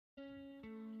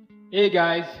Hey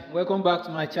guys, welcome back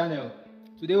to my channel.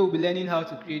 Today we'll be learning how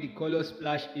to create the color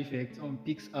splash effect on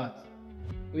Picsart.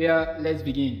 Let's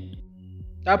begin.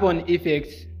 Tap on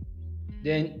effects,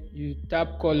 then you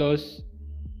tap colors,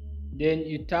 then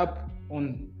you tap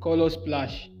on color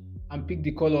splash and pick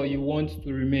the color you want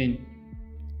to remain.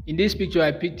 In this picture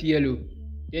I picked yellow,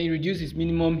 then you reduce its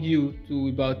minimum hue to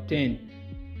about 10.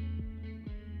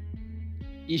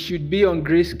 It should be on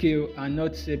grayscale and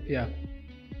not sepia.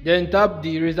 Then tap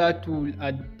the eraser tool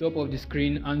at the top of the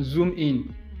screen and zoom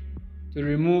in to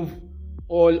remove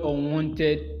all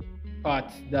unwanted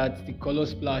parts that the color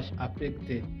splash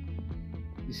affected.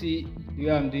 You see the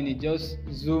way I'm doing it, just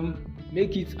zoom,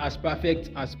 make it as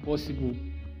perfect as possible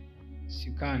as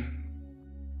you can.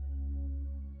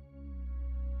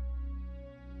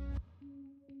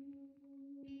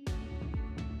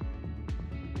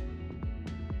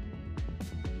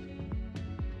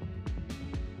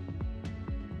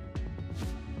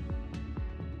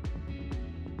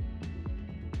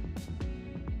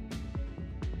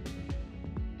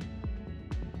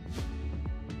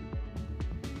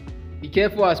 Be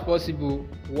careful as possible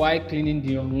while cleaning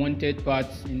the unwanted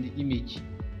parts in the image.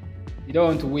 You don't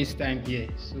want to waste time here,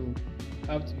 so you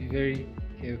have to be very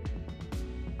careful.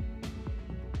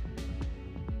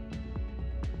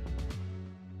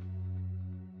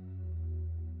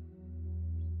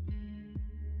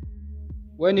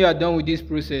 When you are done with this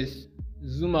process,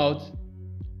 zoom out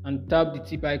and tap the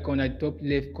tip icon at the top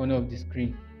left corner of the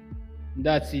screen.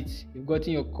 That's it, you've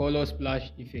gotten your color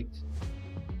splash effect.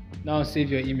 Now save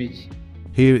your image.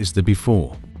 Here is the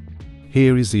before.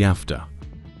 Here is the after.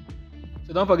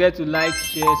 So don't forget to like,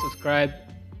 share, subscribe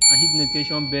and hit the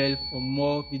notification bell for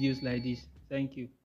more videos like this. Thank you.